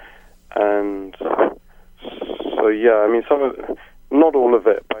 and so yeah. I mean, not all of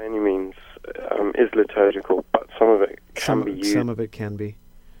it by any means is liturgical, but some of it can be used. Some of it can be.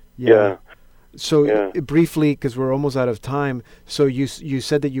 Yeah. So briefly, because we're almost out of time, so you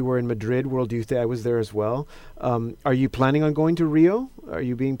said that you were in Madrid, World Youth Day. I was there as well. Are you planning on going to Rio? Are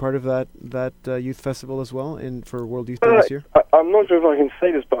you being part of that youth festival as well for World Youth Day this year? I'm not sure if I can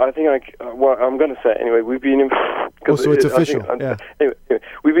say this, but I think I'm going to say it anyway. We've been so it's official. Anyway,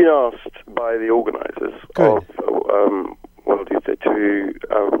 we've been asked by the organisers of World Youth Day to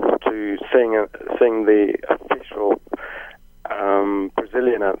sing the official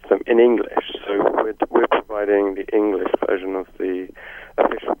Brazilian anthem in English. So we're providing the English version of the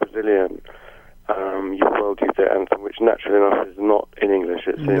official Brazilian World Youth Day anthem, which naturally enough is not in English.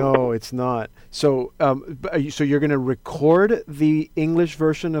 It's not. So so you're going to record the English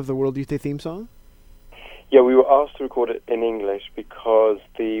version of the World Youth Day theme song? Yeah, we were asked to record it in English because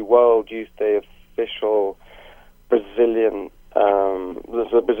the World Youth Day official Brazilian,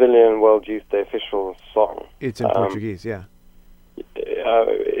 there's a Brazilian World Youth Day official song. It's in Portuguese, yeah.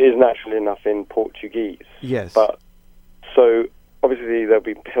 Is naturally enough in Portuguese. Yes. But so obviously there'll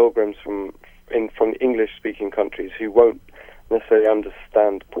be pilgrims from the English-speaking countries who won't necessarily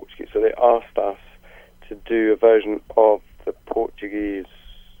understand Portuguese. So they asked us to do a version of the Portuguese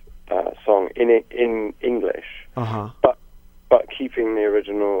song in English, but keeping the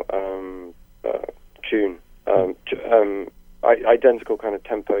original tune, identical kind of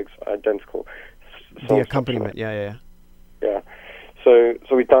tempo, identical. The accompaniment, yeah. So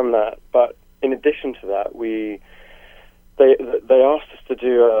we've done that, but in addition to that, they asked us to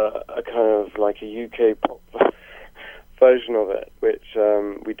do a kind of like a UK pop version of it, which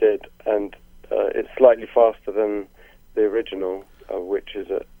we did, and it's slightly faster than the original, which is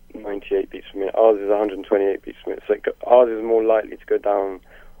at 98 beats per minute. Ours is 128 beats per minute, so ours is more likely to go down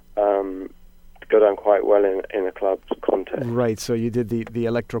go down quite well in a club context. Right, so you did the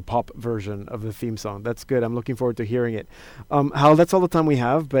electro-pop version of the theme song. That's good. I'm looking forward to hearing it. Hal, that's all the time we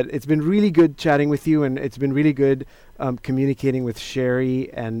have, but it's been really good chatting with you, and it's been really good communicating with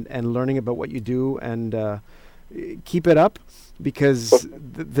Sherry and learning about what you do, and keep it up, because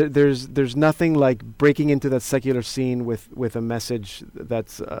there's nothing like breaking into that secular scene with a message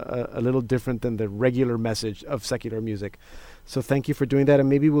that's a little different than the regular message of secular music. So thank you for doing that, and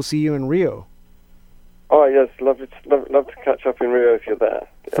maybe we'll see you in Rio. Oh yes, love to catch up in Rio if you're there.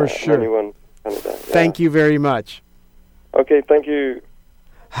 For sure. Anyone Canada. Yeah. Thank you very much. Okay, thank you.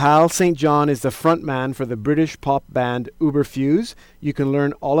 Hal St. John is the front man for the British pop band Uberfuse. You can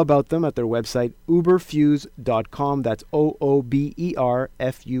learn all about them at their website, uberfuse.com. That's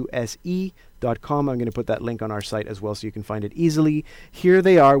OOBERFUSE.com. I'm going to put that link on our site as well so you can find it easily. Here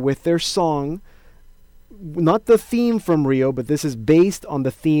they are with their song, not the theme from Rio, but this is based on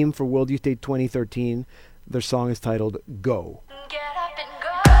the theme for World Youth Day 2013. Their song is titled Go.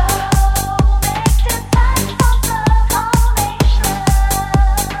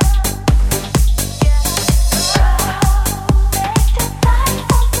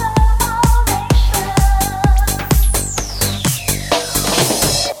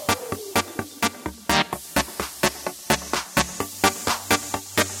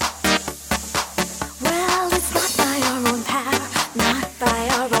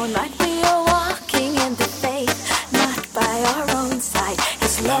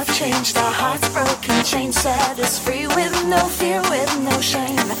 Changed our hearts, broken chains set us free with no fear, with no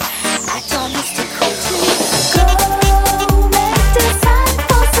shame. Act on mystical to go make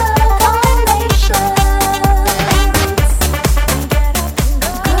disciples of all nations.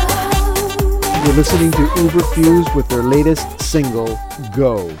 You're listening to Uberfuse with their latest single,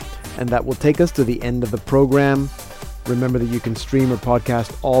 Go. And that will take us to the end of the program. Remember that you can stream or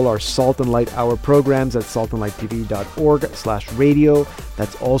podcast all our Salt and Light Hour programs at saltandlighttv.org/radio.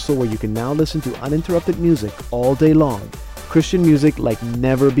 That's also where you can now listen to uninterrupted music all day long. Christian music like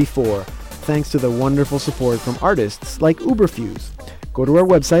never before, thanks to the wonderful support from artists like Uberfuse. Go to our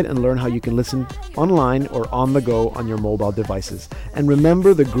website and learn how you can listen online or on the go on your mobile devices. And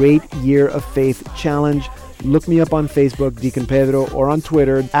remember the Great Year of Faith Challenge. Look me up on Facebook, Deacon Pedro, or on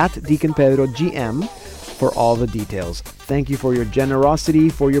Twitter at Deacon Pedro GM. For all the details. Thank you for your generosity,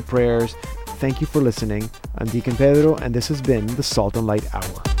 for your prayers. Thank you for listening. I'm Deacon Pedro, and this has been the Salt and Light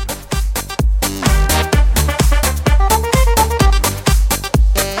Hour.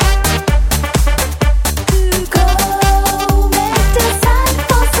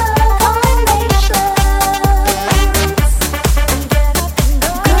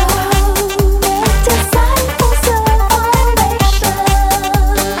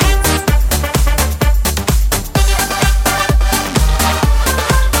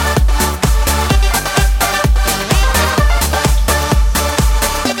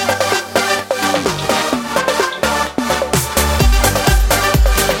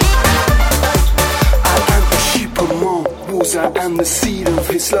 The seed of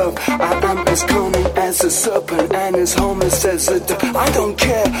his love. I am as cunning as a serpent and as harmless as a dove. I don't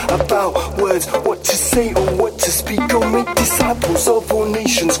care about words, what to say or what to speak. Go make disciples of all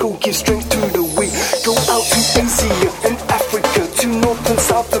nations. Go give strength to the weak. Go out to Asia and Africa, to North and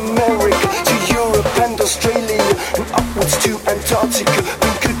South America, to Europe and Australia, and upwards to Antarctica.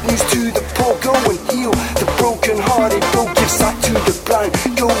 Bring good news to the poor. Go and heal the broken hearted. Go give sight to the blind.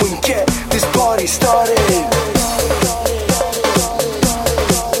 Go and get this party started.